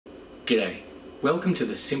G'day, welcome to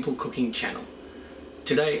the Simple Cooking channel.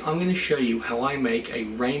 Today I'm going to show you how I make a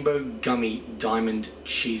rainbow gummy diamond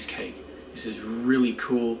cheesecake. This is really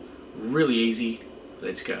cool, really easy.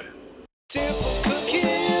 Let's go. Simple cooking,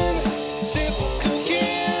 simple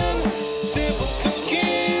cooking, simple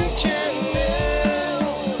cooking channel.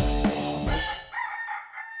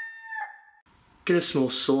 Get a small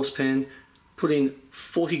saucepan, put in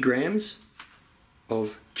 40 grams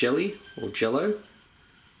of jelly or jello.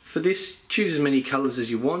 For this, choose as many colours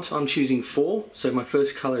as you want. I'm choosing 4, so my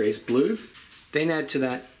first colour is blue. Then add to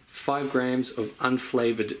that 5 grams of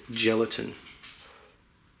unflavoured gelatin.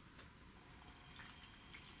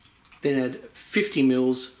 Then add 50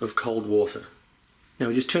 mils of cold water. Now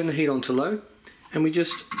we just turn the heat on to low and we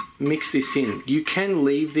just mix this in. You can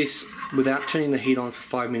leave this without turning the heat on for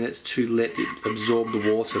 5 minutes to let it absorb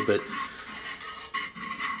the water, but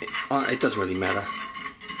it doesn't really matter.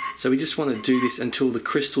 So we just want to do this until the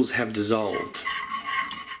crystals have dissolved.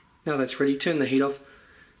 Now that's ready, turn the heat off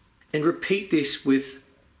and repeat this with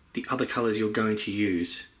the other colours you're going to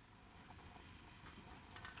use.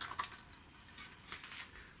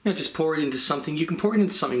 Now just pour it into something. You can pour it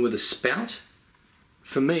into something with a spout.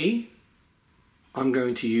 For me, I'm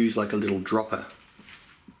going to use like a little dropper.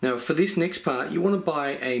 Now for this next part, you want to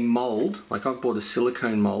buy a mould, like I've bought a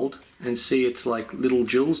silicone mould, and see it's like little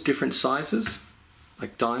jewels, different sizes,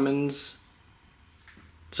 like diamonds.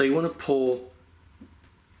 So you want to pour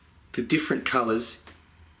the different colours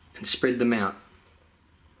and spread them out.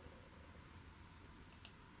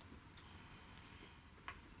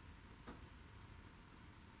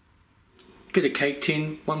 Get a cake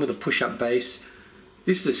tin, one with a push-up base.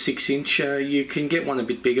 This is a 6-inch. You can get one a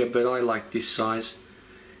bit bigger, but I like this size.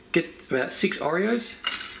 Get about 6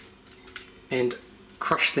 Oreos and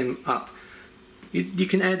crush them up. You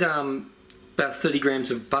can add about 30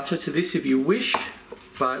 grams of butter to this if you wish,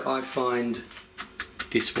 but I find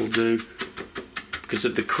this will do because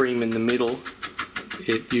of the cream in the middle.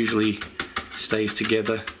 It usually stays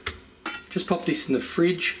together. Just pop this in the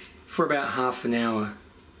fridge for about half an hour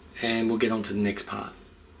and we'll get on to the next part.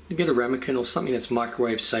 You get a ramekin or something that's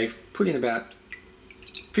microwave safe, put in about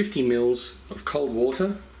 50 mils of cold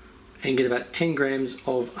water and get about 10 grams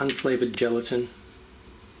of unflavoured gelatin.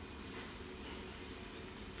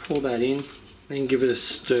 Pour that in and give it a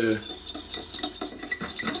stir.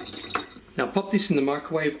 Now pop this in the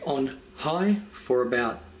microwave on high for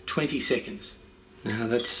about 20 seconds. Now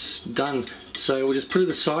that's done. So we'll just put it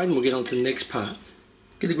aside and we'll get on to the next part.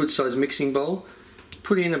 Get a good sized mixing bowl.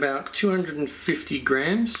 Put in about 250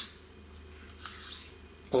 grams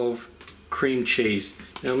of cream cheese.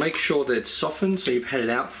 Now make sure that it's softened, so you've had it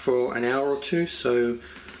out for an hour or two, so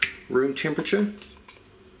room temperature.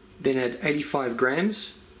 Then add 85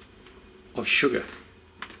 grams of sugar.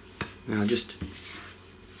 Now just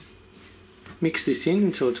mix this in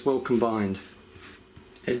until it's well combined.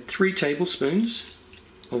 Add 3 tablespoons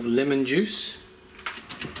of lemon juice.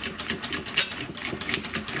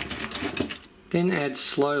 Then add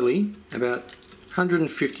slowly about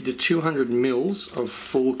 150 to 200 mils of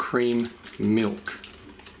full cream milk.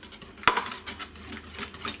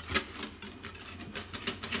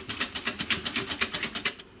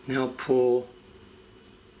 Now pour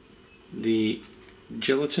the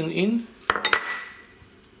gelatin in.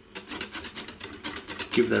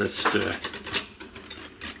 Give that a stir.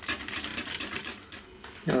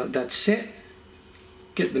 Now that that's set,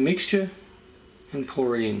 get the mixture and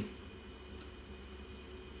pour it in.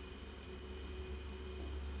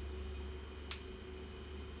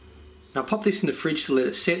 Now pop this in the fridge to let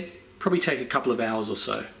it set, probably take a couple of hours or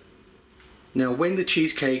so. Now when the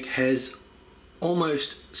cheesecake has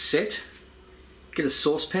almost set, get a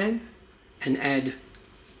saucepan and add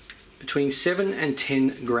between 7 and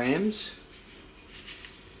 10 grams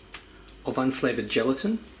of unflavoured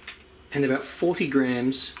gelatin and about 40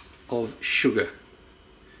 grams of sugar.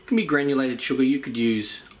 It can be granulated sugar, you could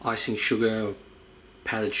use icing sugar or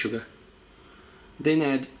powdered sugar. Then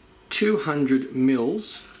add 200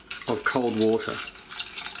 mils of cold water.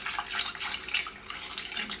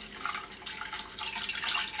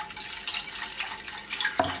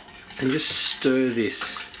 And just stir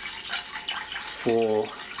this for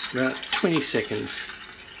about 20 seconds.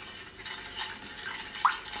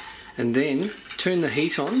 And then turn the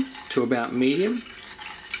heat on to about medium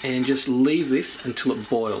and just leave this until it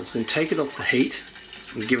boils. And take it off the heat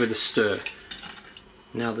and give it a stir.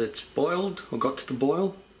 Now that it's boiled or got to the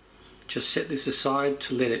boil, just set this aside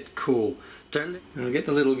to let it cool. Now get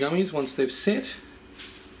the little gummies once they've set.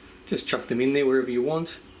 Just chuck them in there wherever you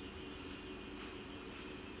want.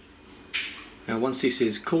 Now once this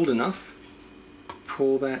is cooled enough,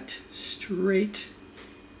 pour that straight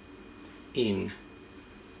in.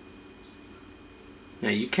 Now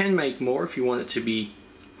you can make more if you want it to be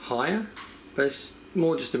higher, but it's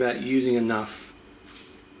more just about using enough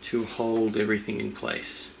to hold everything in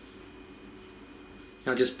place.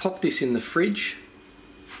 Now just pop this in the fridge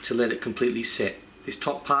to let it completely set. This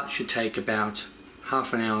top part should take about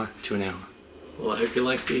half an hour to an hour. Well, I hope you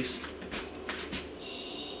like this.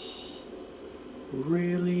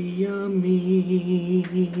 Really yummy.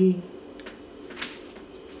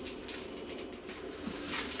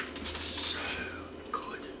 So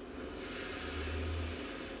good.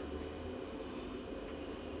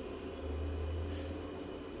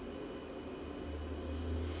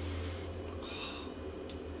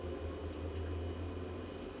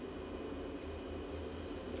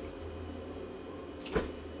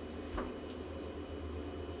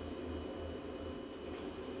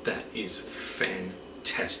 That is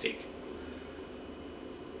fantastic.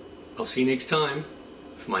 I'll see you next time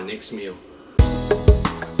for my next meal.